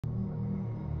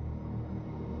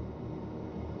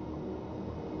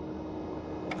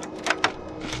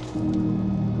Oh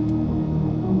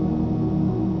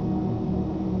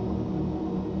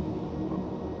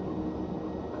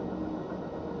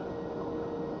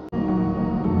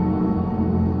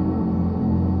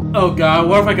god,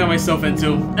 what have I got myself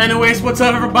into? Anyways, what's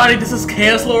up everybody? This is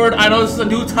Chaos Lord. I know this is a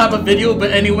new type of video,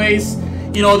 but anyways,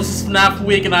 you know, this is FNAF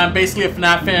week and I'm basically a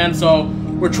FNAF fan, so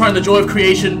we're trying the Joy of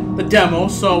Creation, the demo.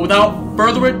 So without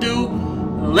further ado,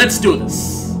 let's do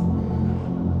this.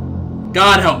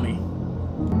 God help me.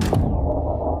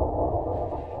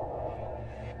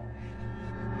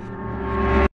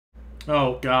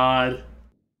 Oh god.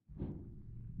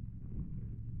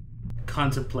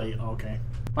 Contemplate, okay.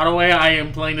 By the way, I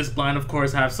am playing this blind, of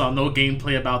course. I saw no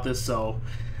gameplay about this, so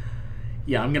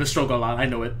yeah, I'm gonna struggle a lot, I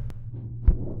know it.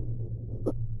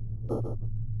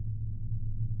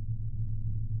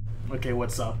 Okay,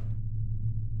 what's up?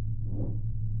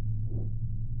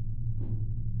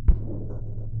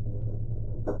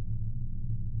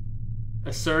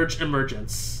 A surge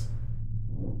emergence.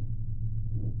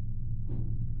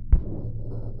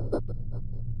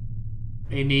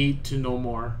 A need to know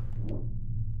more.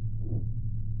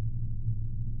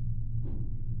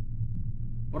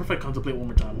 What if I contemplate one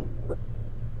more time?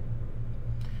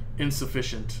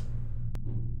 Insufficient.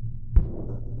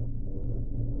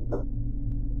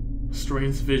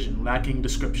 Strange vision, lacking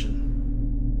description.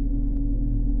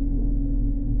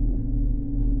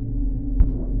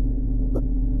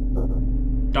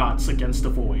 Dots against the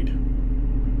void.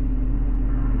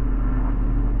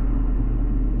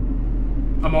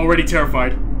 I'm already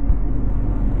terrified.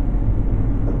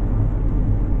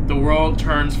 The world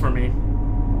turns for me.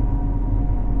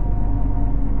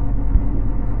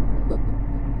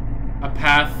 A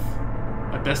path,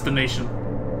 a destination.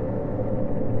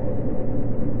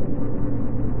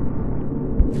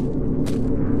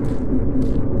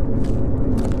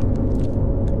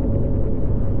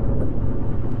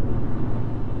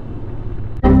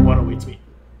 What awaits me?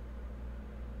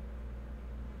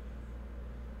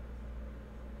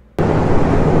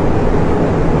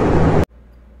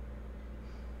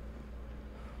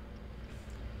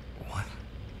 What?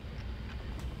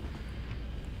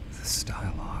 This is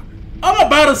dialogue. I'm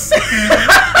about to say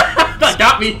that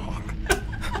got me.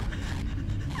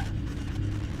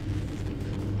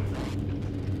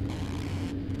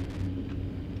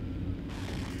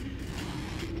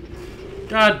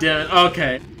 God damn it.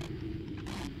 Okay.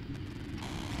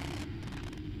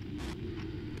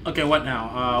 Okay, what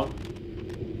now?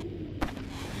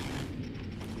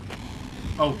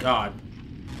 Oh god.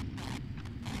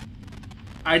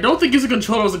 I don't think using a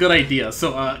controller is a good idea,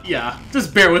 so yeah.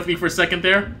 Just bear with me for a second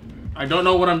there. I don't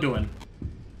know what I'm doing.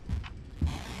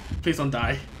 Please don't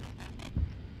die.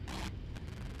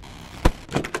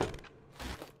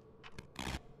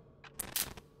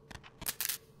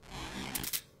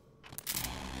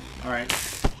 Alright.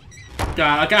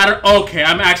 God, I got her. Okay,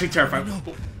 I'm actually terrified.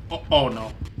 Oh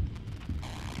no.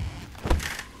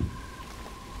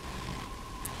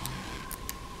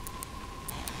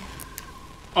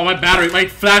 Oh, my battery, my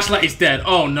flashlight is dead.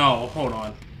 Oh no, hold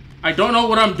on. I don't know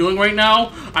what I'm doing right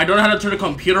now. I don't know how to turn the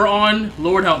computer on.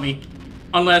 Lord help me.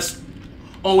 Unless...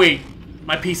 Oh wait,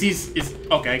 my PC's is...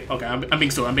 Okay, I'm being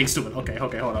stupid. Okay,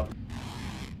 hold up.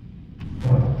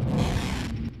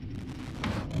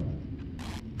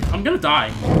 I'm gonna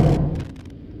die.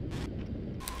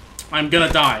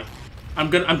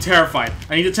 I'm terrified.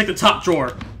 I need to check the top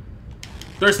drawer.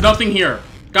 There's nothing here.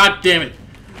 God damn it.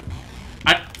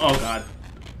 Oh god.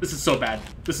 This is so bad.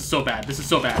 This is so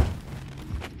bad.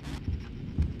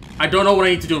 I don't know what I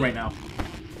need to do right now.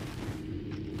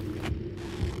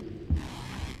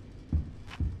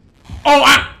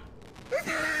 Oh,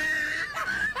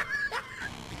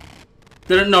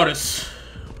 didn't notice.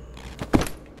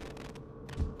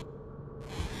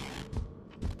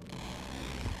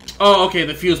 Oh, okay,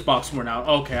 the fuse box went out.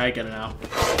 Okay, I get it now.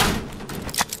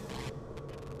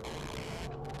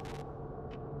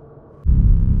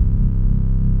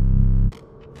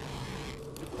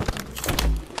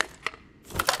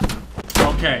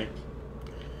 Okay.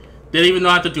 Didn't even know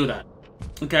how to do that.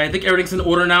 Okay, I think everything's in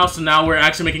order now, so now we're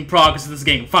actually making progress in this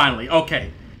game, finally. Okay.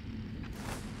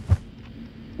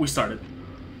 We started.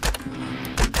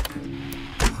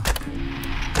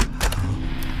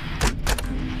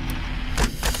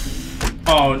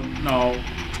 Oh, no.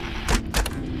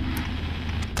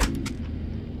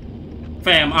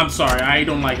 Fam, I'm sorry, I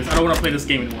don't like this. I don't want to play this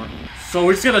game anymore. So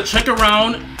we're just gonna check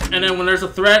around, and then when there's a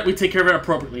threat, we take care of it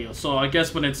appropriately. So I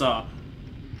guess when it's,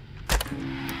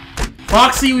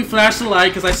 Foxy, we flashed the light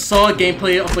because I saw a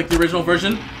gameplay of like the original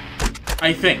version.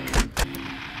 I think.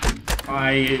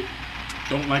 I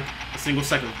don't like a single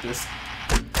second of this.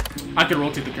 I can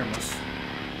rotate the cameras.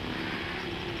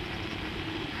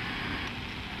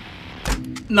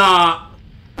 Nah.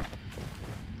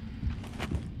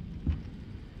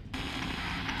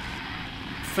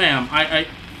 Fam, I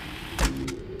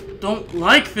don't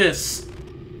like this.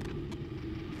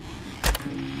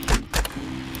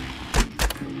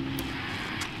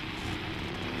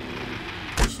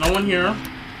 There's no one here.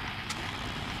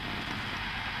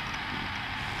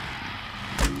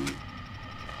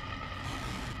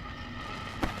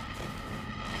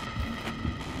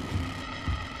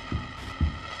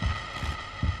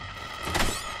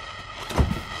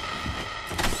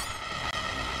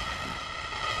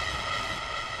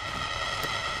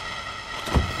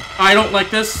 I don't like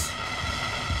this.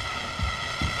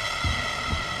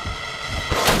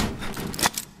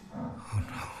 Oh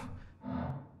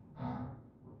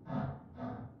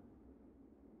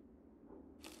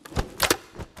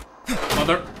no.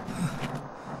 Mother.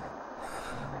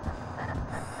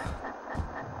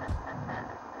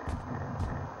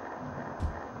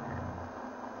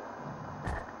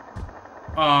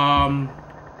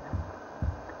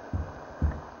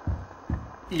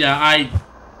 Yeah, I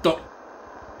don't.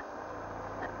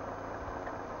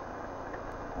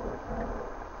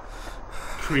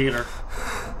 Creator,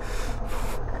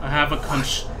 I have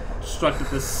constructed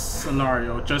this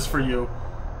scenario just for you.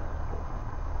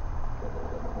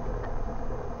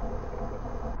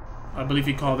 I believe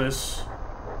you call this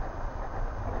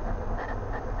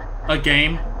a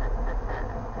game.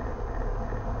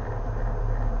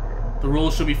 The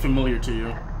rules should be familiar to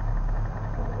you.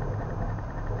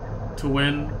 To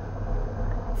win,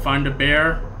 find a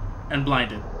bear and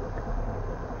blind it.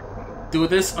 Do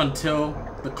this until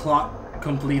the clock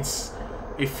completes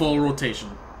a full rotation.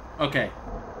 Okay.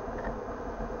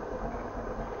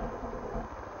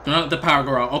 Don't let the power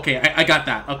go out. Okay, I got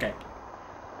that. Okay.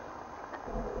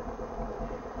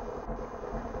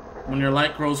 When your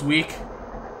light grows weak,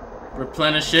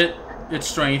 replenish its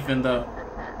strength in the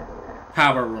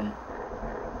power room.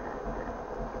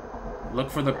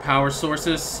 Look for the power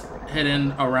sources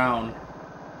hidden around.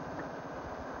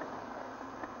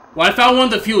 Well, I found one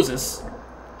of the fuses.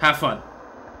 Have fun.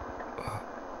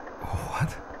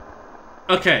 What?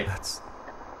 Okay. That's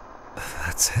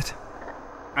it?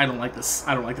 I don't like this.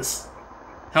 I don't like this.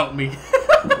 Help me.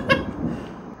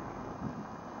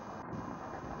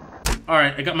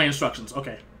 Alright, I got my instructions.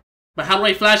 Okay. But how do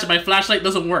I flash it? My flashlight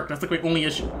doesn't work. That's like my only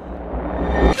issue.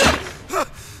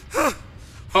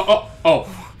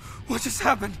 Oh. What just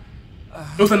happened?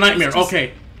 It was a nightmare.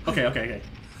 Okay. Okay. Okay.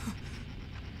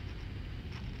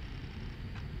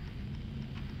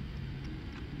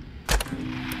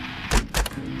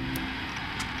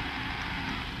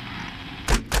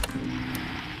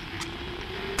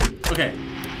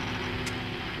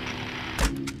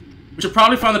 We should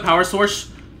probably find the power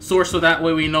source so that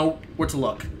way we know where to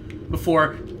look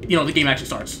before, you know, the game actually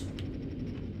starts.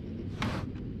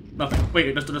 Nothing.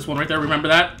 Wait, there's one right there. Remember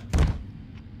that?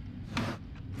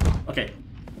 Okay.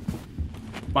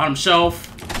 Bottom shelf.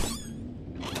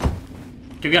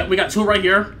 Okay, we got two right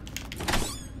here.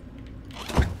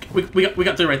 We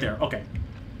got three right there. Okay.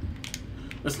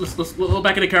 Let's look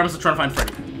back at the cameras and try to find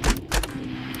Freddy.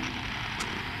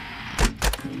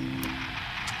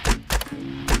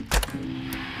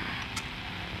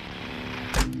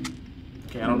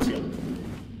 Okay, I don't see him.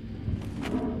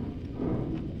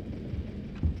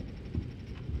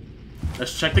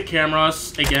 Let's check the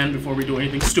cameras again before we do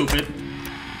anything stupid.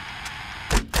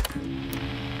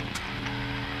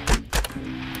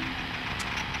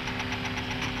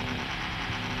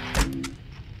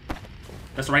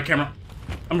 That's the right camera.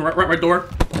 I'm right door.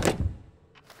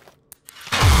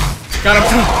 Got him.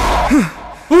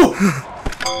 Ooh.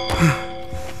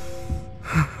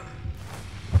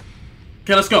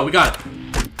 Okay, let's go. We got it.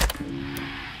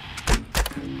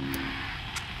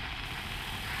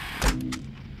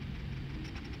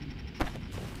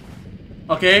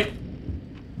 Okay.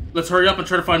 Let's hurry up and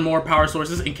try to find more power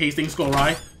sources in case things go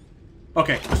awry.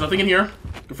 Okay, there's nothing in here.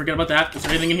 Don't forget about that. Is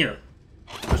there anything in here?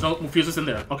 There's no fuses in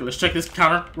there. Okay, let's check this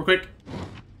counter real quick.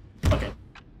 Okay.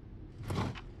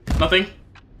 Nothing.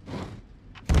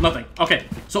 Nothing. Okay,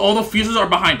 so all the fuses are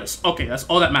behind us. Okay, that's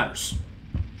all that matters.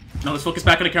 Now let's focus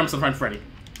back on the cameras and find Freddy.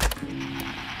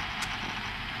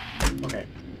 Okay.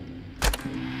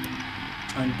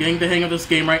 I'm getting the hang of this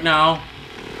game right now.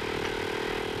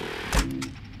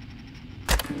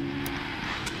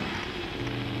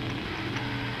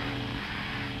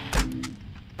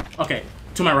 Okay,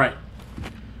 to my right.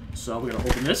 So we're gonna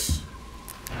open this.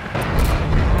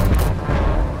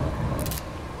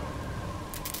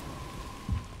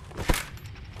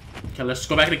 Okay, let's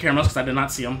go back to the cameras because I did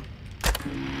not see them.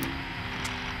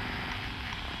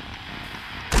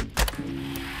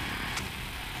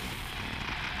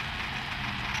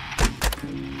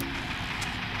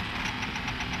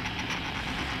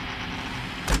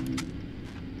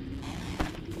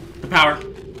 power.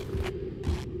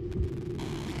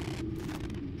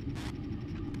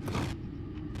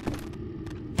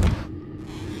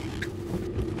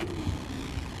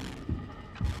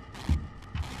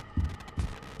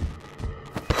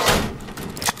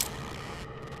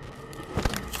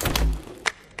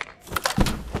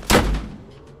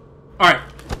 Alright.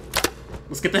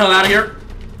 Let's get the hell out of here.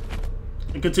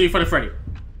 And continue fighting Freddy.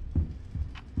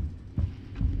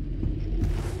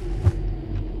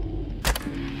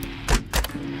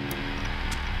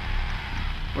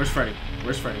 Where's Freddy?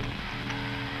 Where's Freddy?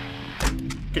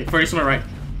 Okay, Freddy's to my right.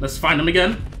 Let's find him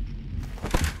again.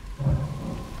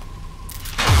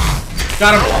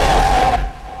 Got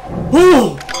him!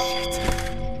 Woo!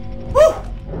 Woo!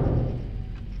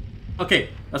 Okay,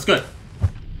 that's good.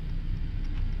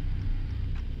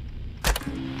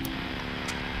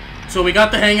 So we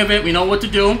got the hang of it, we know what to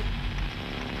do.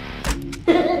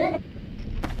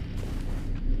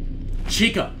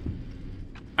 Chica,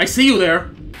 I see you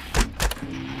there.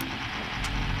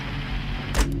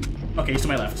 Okay, he's to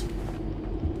my left.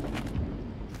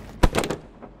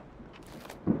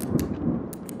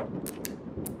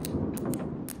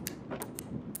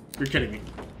 You're kidding me.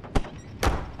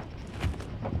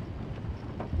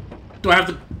 Do I have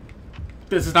to...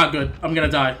 This is not good. I'm gonna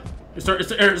die. Is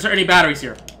there any batteries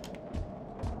here?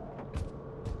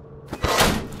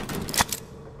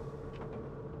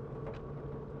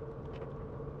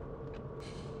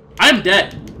 I'm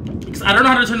dead. Because I don't know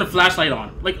how to turn the flashlight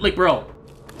on. Like, bro.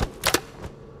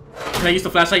 Can I use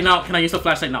the flashlight now? Can I use the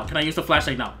flashlight now? Can I use the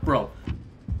flashlight now? Bro.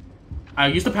 I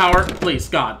use the power. Please,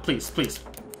 God. Please, please.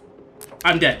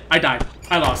 I'm dead. I died.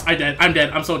 I lost. I'm dead.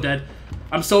 I'm so dead.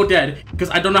 I'm so dead. Because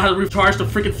I don't know how to recharge the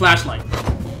freaking flashlight.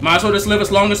 Might as well just live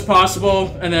as long as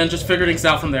possible. And then just figure things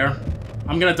out from there.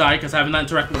 I'm gonna die because I haven't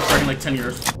interacted with Freddy in like 10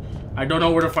 years. I don't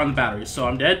know where to find the batteries. So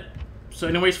I'm dead. So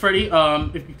anyways, Freddy,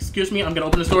 if you excuse me, I'm gonna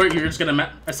open this door. You're just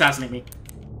gonna assassinate me.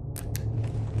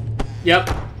 Yep.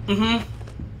 Mm-hmm.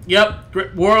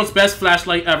 Yep. World's best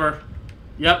flashlight ever.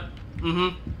 Yep.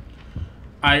 Mm-hmm.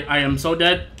 I am so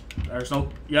dead. There's no...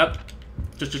 Yep.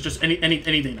 Just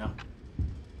anything now.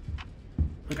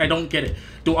 Like, I don't get it.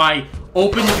 Do I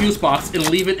open the fuse box and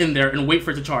leave it in there and wait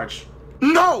for it to charge?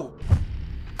 No!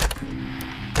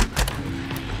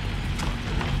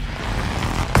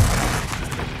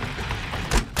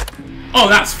 Oh,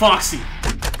 that's Foxy.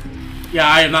 Yeah,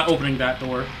 I am not opening that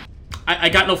door. I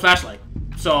got no flashlight.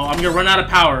 So I'm gonna run out of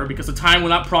power because the time will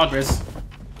not progress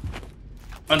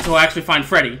until I actually find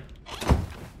Freddy.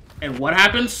 And what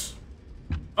happens?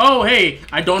 Oh, hey,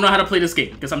 I don't know how to play this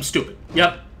game because I'm stupid.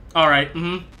 Yep. Alright,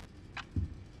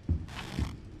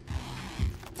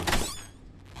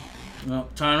 Well,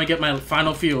 time to get my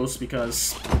final fuse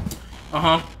because...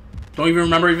 Don't even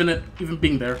remember even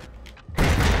being there.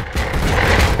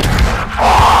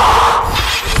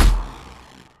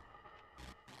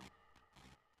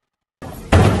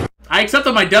 I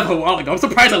accepted my death a while ago. I'm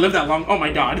surprised I lived that long. Oh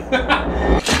my god.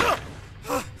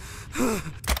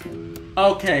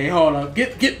 Okay, hold on.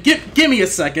 Give me a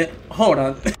second. Hold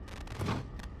on.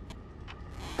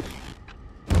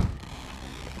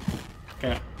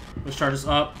 Okay, let's charge this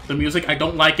up. The music, I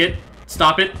don't like it.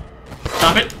 Stop it.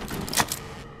 Stop it.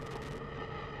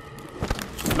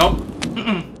 Nope.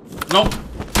 Nope.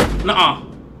 Nuh-uh.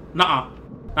 Nuh-uh.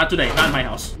 Not today. Not in my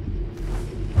house.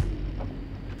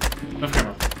 Left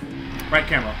camera. Right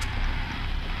camera.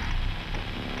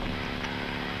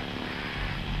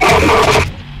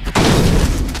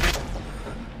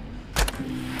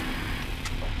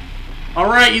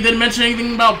 Alright, you didn't mention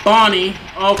anything about Bonnie.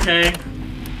 Okay.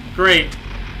 Great.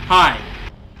 Hi.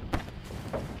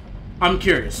 I'm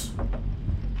curious.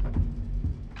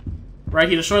 Right,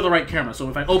 he destroyed the right camera, so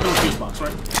if I open the fuse box,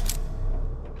 right?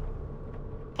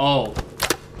 Oh.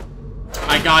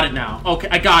 I got it now. Okay,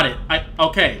 I got it.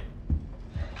 Okay.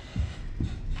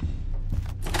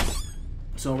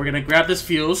 So we're gonna grab this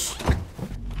fuse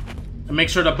and make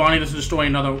sure that Bonnie doesn't destroy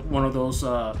another one of those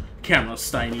cameras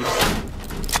that I need.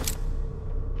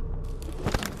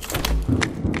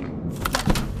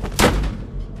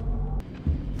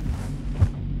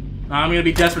 Now I'm gonna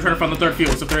be desperate trying to find the third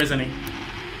fuse if there is any.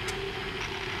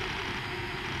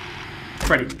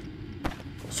 Freddy.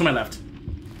 It's to my left.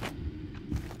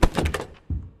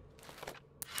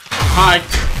 Hi.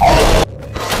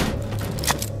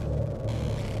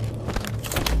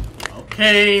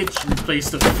 Okay,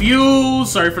 replace the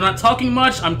fuse. Sorry for not talking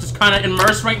much. I'm just kind of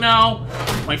immersed right now.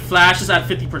 My flash is at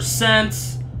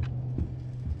 50%.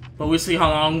 But we'll see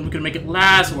how long we can make it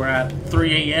last. We're at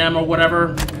 3 a.m. or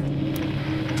whatever.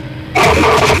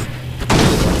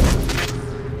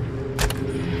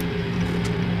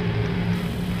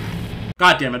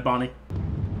 God damn it, Bonnie.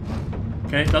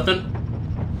 Okay, nothing.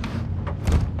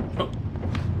 Oh.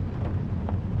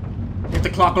 You have to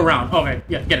clock around. Okay,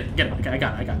 yeah, get it, get it. Okay, I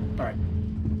got it, Alright.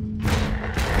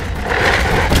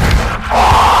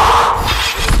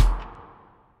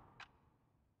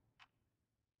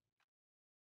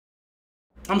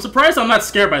 I'm surprised I'm not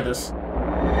scared by this.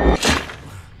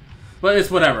 But it's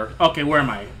whatever. Okay, where am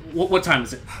I? What time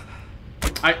is it?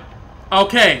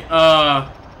 Okay,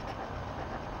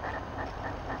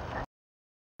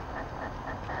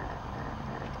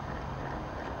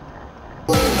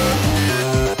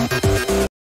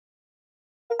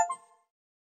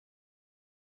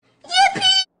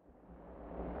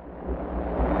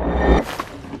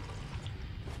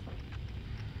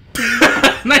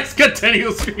 nice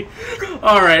continual screen.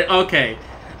 Alright, okay.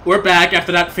 We're back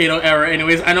after that fatal error.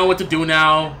 Anyways, I know what to do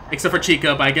now, except for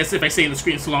Chica, but I guess if I stay in the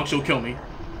screen too long, she'll kill me.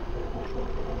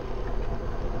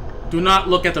 Do not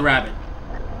look at the rabbit.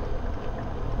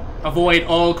 Avoid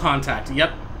all contact.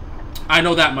 Yep. I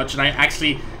know that much, and I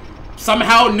actually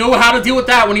somehow know how to deal with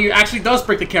that when he actually does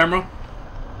break the camera.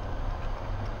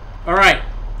 Alright.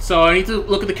 So I need to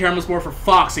look at the cameras more for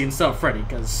Foxy instead of Freddy,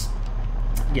 because...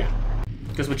 yeah.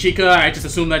 Because with Chica, I just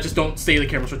assume that I just don't stay in the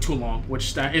cameras for too long,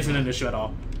 which that isn't an issue at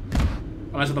all.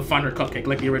 Unless I have to find her cupcake,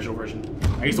 like the original version.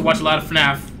 I used to watch a lot of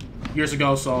FNAF years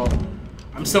ago, so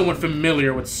I'm somewhat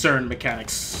familiar with certain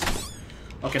mechanics.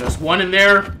 Okay, there's one in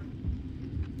there.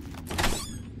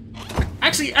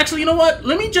 Actually, you know what?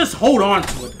 Let me just hold on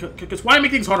to it, because why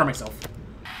make things hard on myself?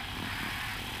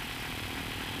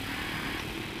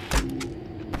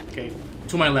 Okay,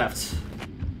 to my left.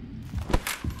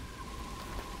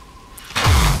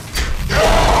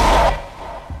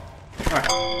 Alright.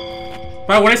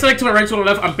 But when I select to my right to the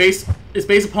left, it's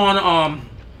based upon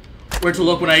where to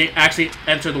look when I actually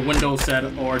enter the window set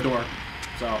or door.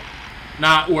 So,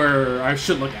 not where I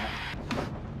should look at.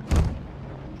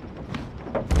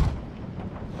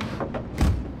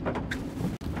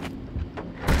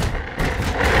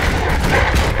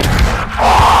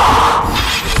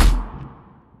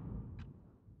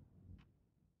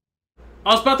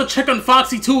 I was about to check on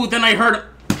Foxy too, then I heard...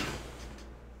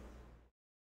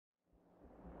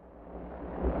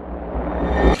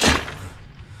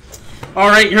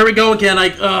 Alright, here we go again.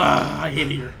 I hate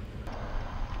it here.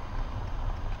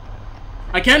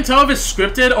 I can't tell if it's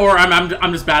scripted or I'm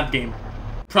just bad at the game.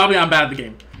 Probably I'm bad at the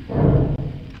game.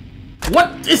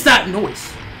 What is that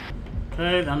noise?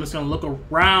 Okay, I'm just gonna look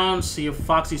around, see if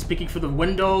Foxy's peeking through the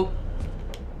window.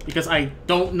 Because I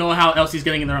don't know how else he's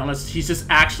getting in there unless he's just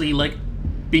actually, like,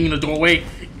 being in the doorway,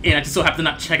 and I just so happen to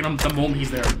not check him the moment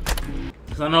he's there.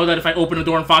 Because I know that if I open the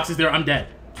door and Foxy's there, I'm dead.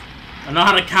 I know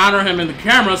how to counter him in the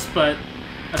cameras, but,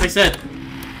 as I said,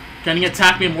 can he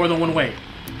attack me in more than one way?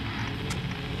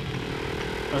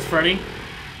 That's Freddy.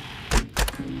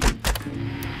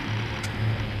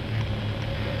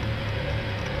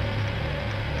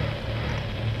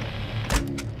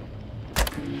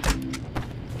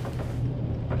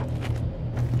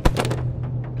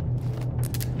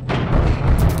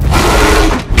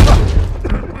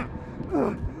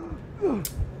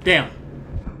 Damn.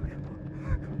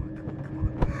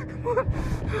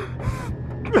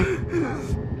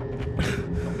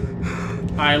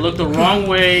 I looked the wrong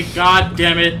way. God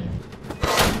damn it.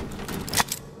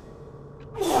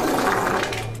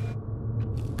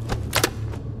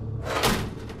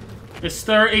 Is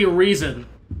there a reason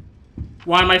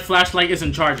why my flashlight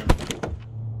isn't charging?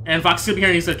 And Fox could be here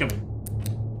and he said, "Come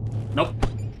in." Nope.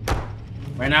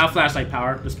 Right now, flashlight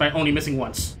power, despite only missing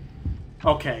once.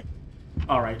 Okay.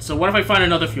 Alright, so what if I find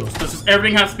another fuse? Does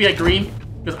everything have to be at green?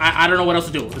 Because I don't know what else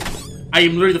to do. I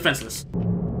am literally defenseless.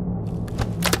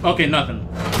 Okay, nothing.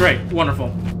 Great, wonderful.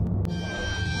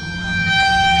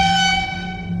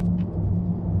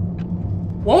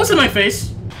 What was in my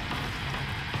face?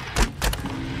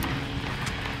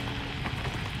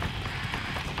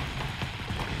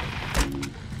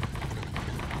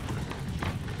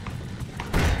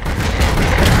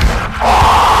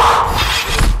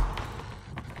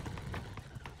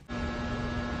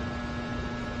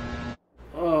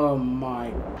 Oh my.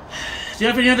 Do you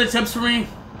have any other tips for me?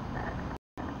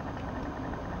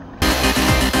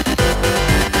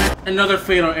 Another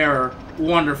fatal error.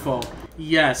 Wonderful.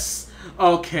 Yes.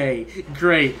 Okay.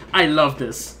 Great. I love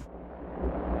this.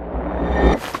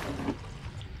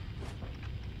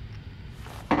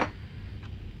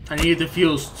 I need the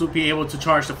fuse to be able to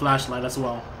charge the flashlight as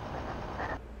well.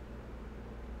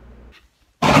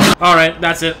 Alright,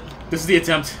 that's it. This is the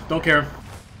attempt. Don't care.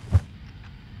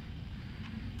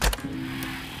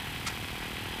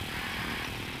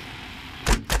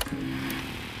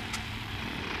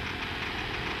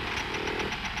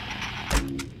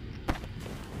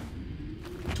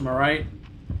 To my right.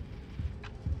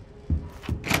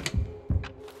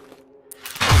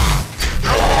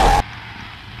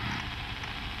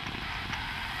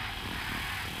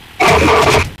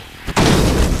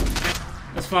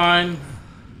 That's fine.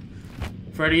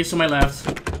 Freddy is to my left.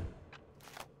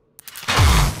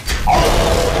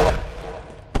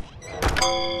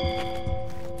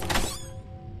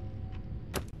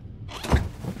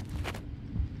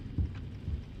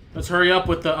 Let's hurry up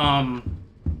with the,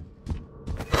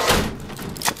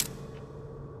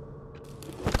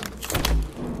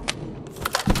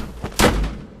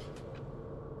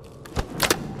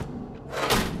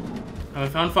 I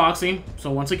found Foxy,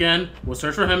 so once again, we'll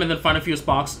search for him and then find a fuse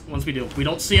box. Once we do. If we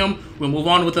don't see him, we'll move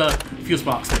on with the fuse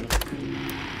box thing.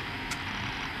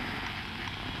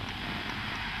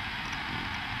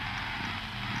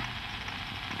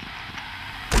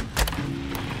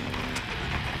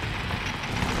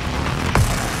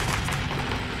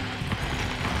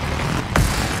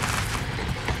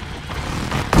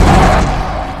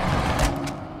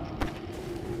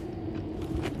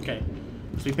 Okay,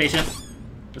 let's be patient.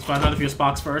 Let's find another fuse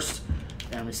box first,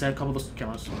 and reset a couple of those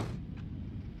cameras.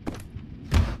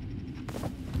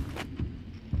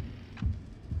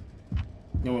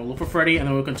 Then we'll look for Freddy, and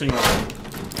then we'll continue on.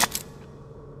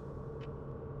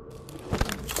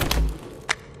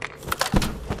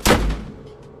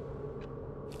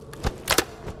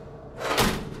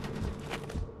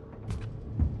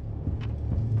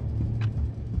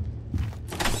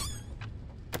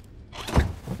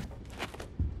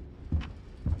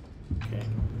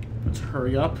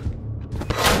 Hurry up.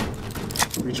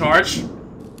 Recharge.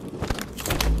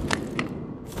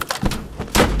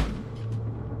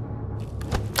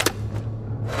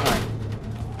 Alright.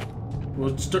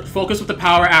 We'll focus with the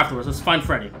power afterwards. Let's find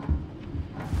Freddy.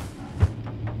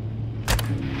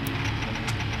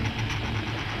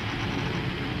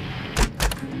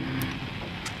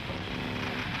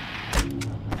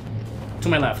 To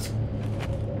my left.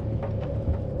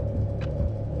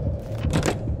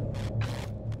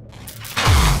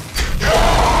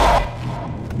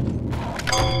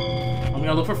 I'm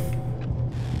gonna look for...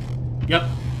 Yep.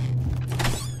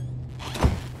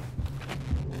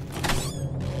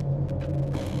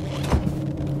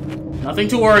 Nothing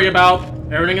to worry about.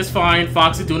 Everything is fine.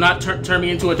 Foxy, do not turn me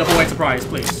into a double white surprise,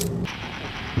 please.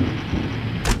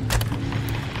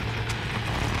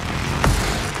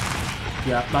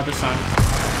 Yeah, not this time.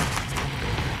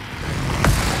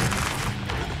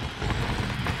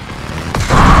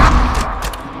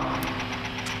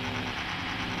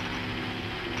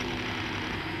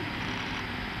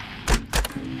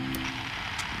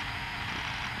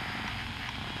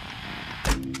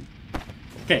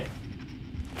 Okay.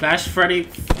 Flash Freddy,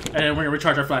 and then we're gonna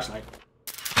recharge our flashlight.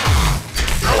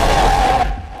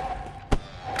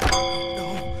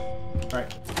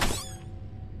 Alright.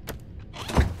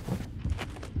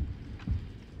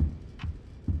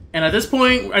 And at this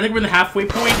point, I think we're in the halfway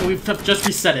point, and we've just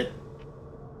reset it.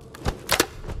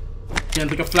 Didn't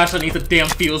think a flashlight needs a damn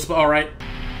fuse, but alright.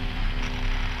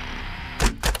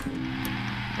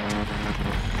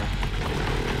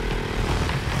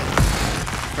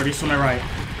 Freddy's to my right.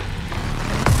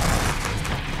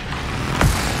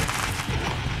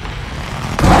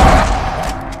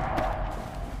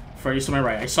 Freddy's to my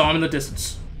right. I saw him in the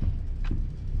distance.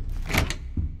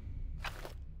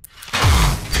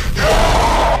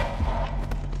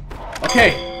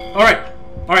 Okay. Alright.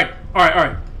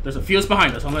 There's a fuse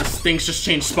behind us, unless things just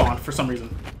change spawn for some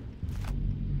reason.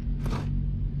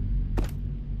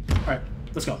 Alright,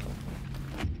 let's go.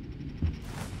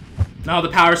 Now the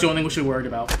power's the only thing we should be worried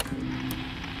about.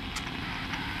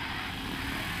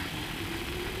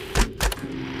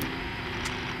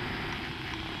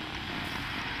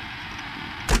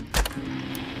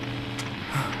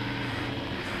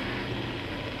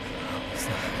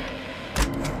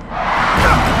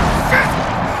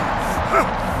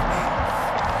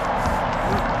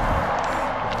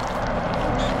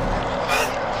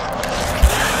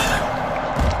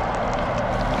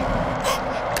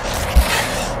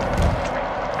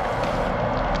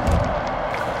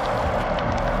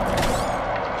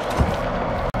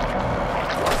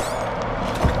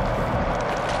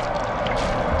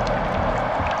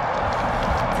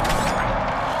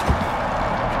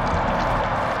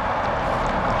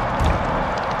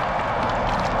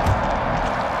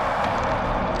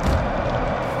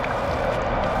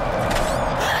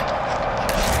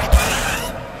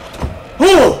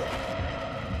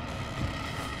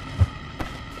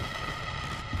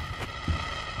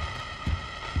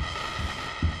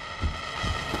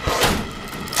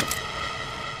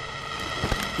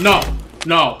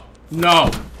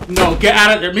 No. No, get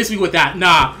out of there. Miss me with that.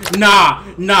 Nah, nah,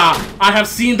 nah. I have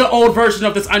seen the old version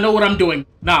of this. I know what I'm doing.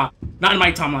 Nah, not in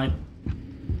my timeline.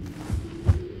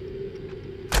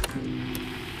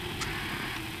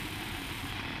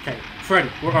 Okay, Freddy,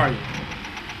 where are you?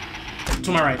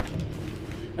 To my right.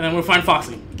 And then we'll find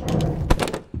Foxy.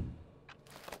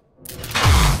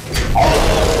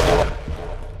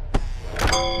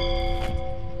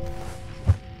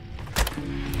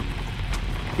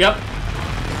 Yep.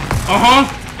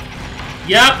 Uh-huh.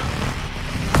 Yep.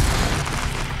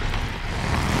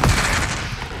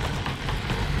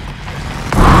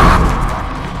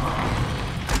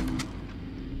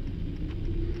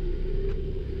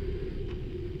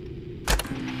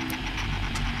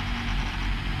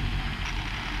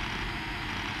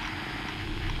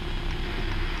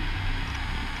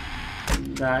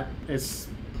 That is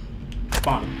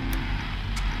Bonnie.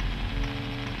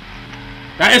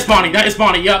 That is Bonnie. That is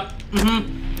Bonnie. Yep.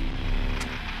 Mm-hmm.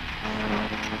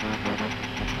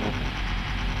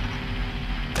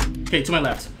 Okay, to my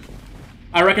left.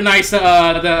 I recognize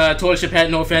the toilet ship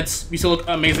head, no offense. You still look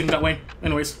amazing that way.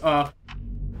 Anyways, no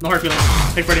hard feelings.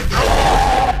 Hey, Freddy.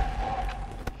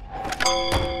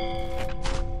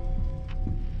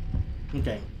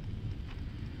 Okay.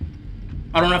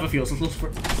 I don't have a fuse. Let's look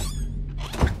for...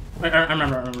 I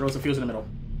remember. There was a fuse in the middle.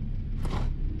 Oh,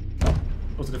 that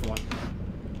was a different one.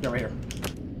 Yeah, right here.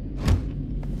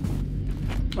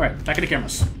 Alright, back to the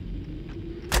cameras.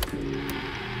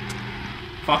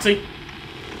 Foxy?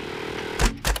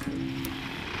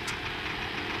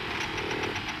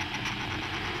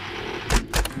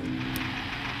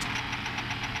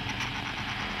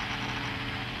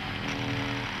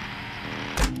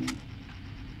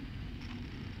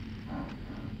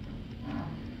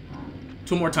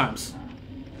 Two more times.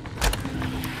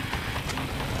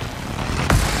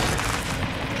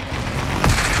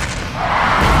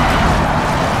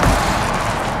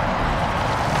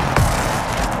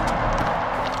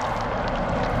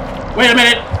 Wait a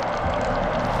minute!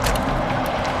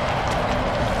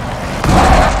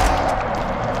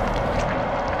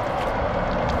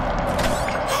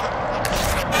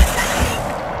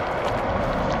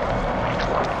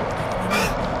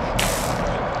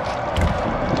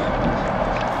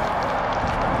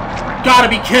 Gotta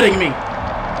be kidding me!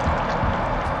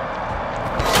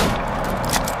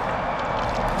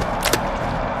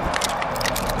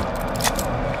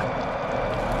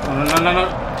 No.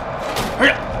 Hurry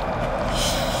up!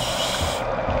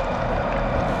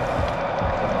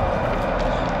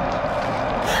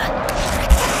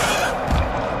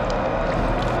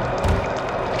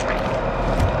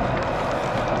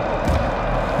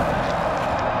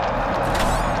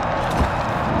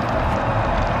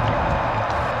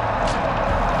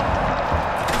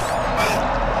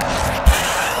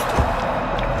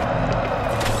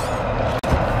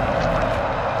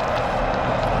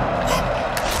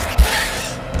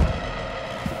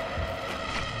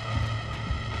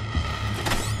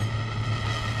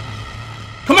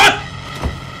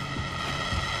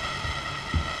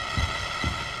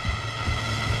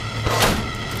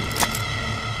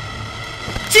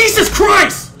 Jesus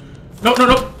Christ! No.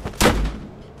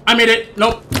 I made it.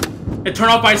 Nope. It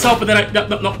turned off by itself, but then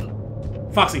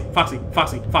no. Foxy.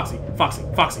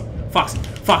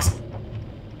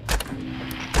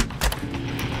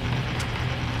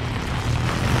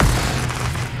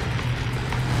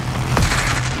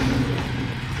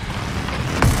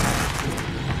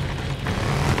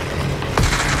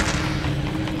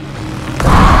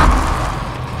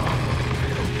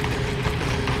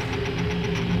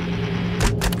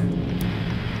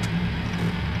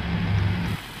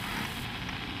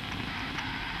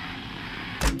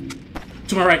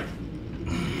 To my right.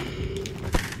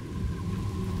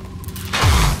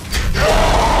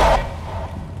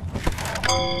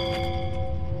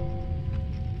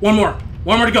 One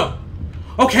more to go.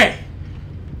 Okay.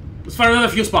 Let's find another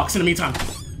fuse box in the meantime.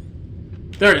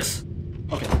 There it is.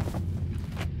 Okay.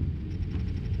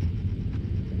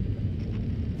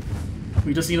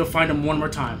 We just need to find him one more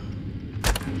time.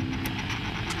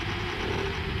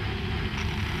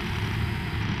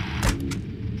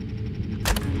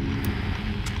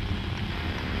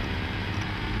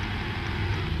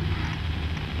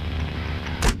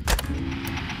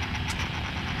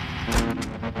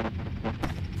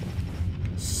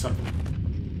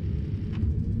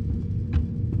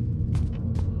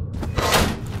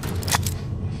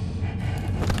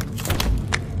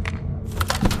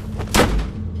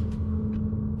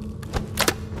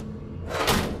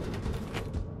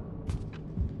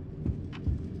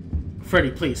 Freddy,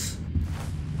 please.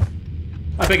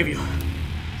 I beg of you.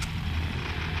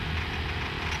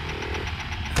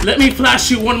 Let me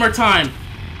flash you one more time.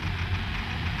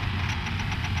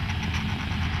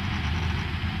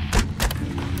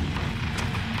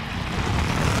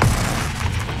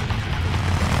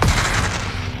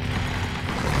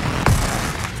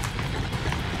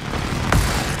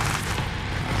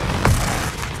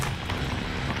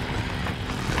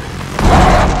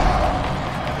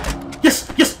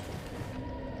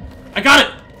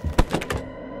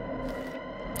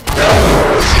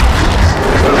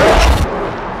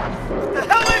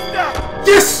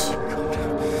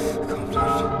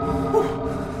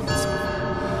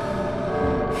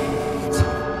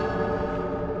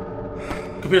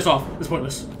 computer's off. It's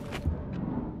pointless.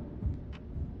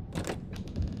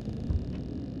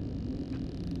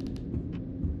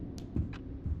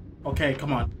 Okay,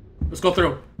 come on. Let's go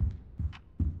through.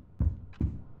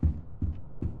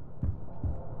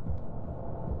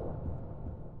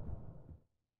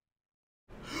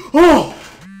 Oh!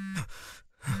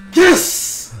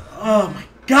 Yes! Oh my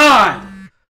god!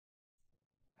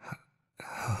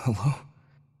 Hello?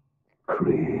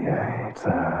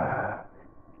 Creator,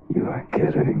 you are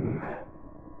getting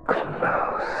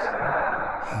closer.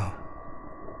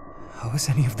 How is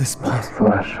any of this The possible?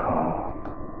 threshold,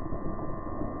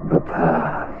 the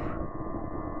path.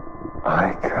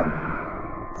 I can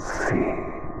see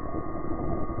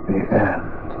the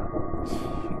end.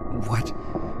 What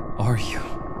are you?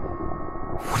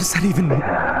 What does that even mean?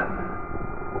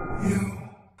 Can you?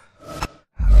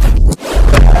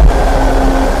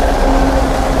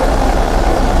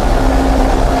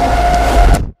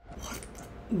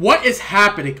 What is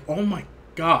happening? Oh my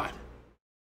god.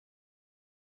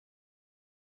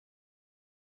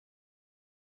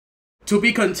 To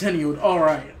be continued.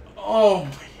 Alright. Oh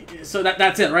my. So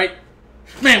that's it, right?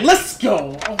 Man, let's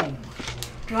go. Oh my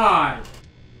god.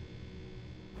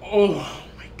 Oh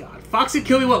my god. Foxy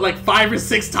killed me, what, like 5 or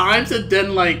 6 times? And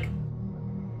then, like...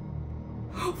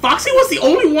 Foxy was the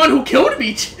only one who killed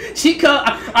me. Chica,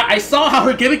 I saw how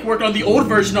her gimmick worked on the old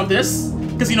version of this.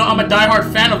 Because, you know, I'm a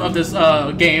diehard fan of this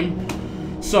game.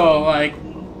 So, like...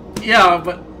 Yeah,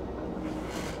 but...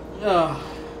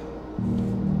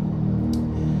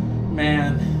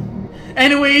 Man.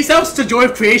 Anyways, that was the Joy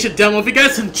of Creation demo. If you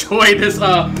guys enjoyed this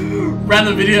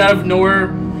random video out of nowhere,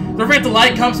 don't forget to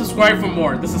like, comment, subscribe for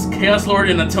more. This is Chaos Lord,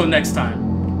 and until next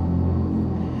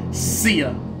time, see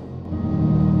ya.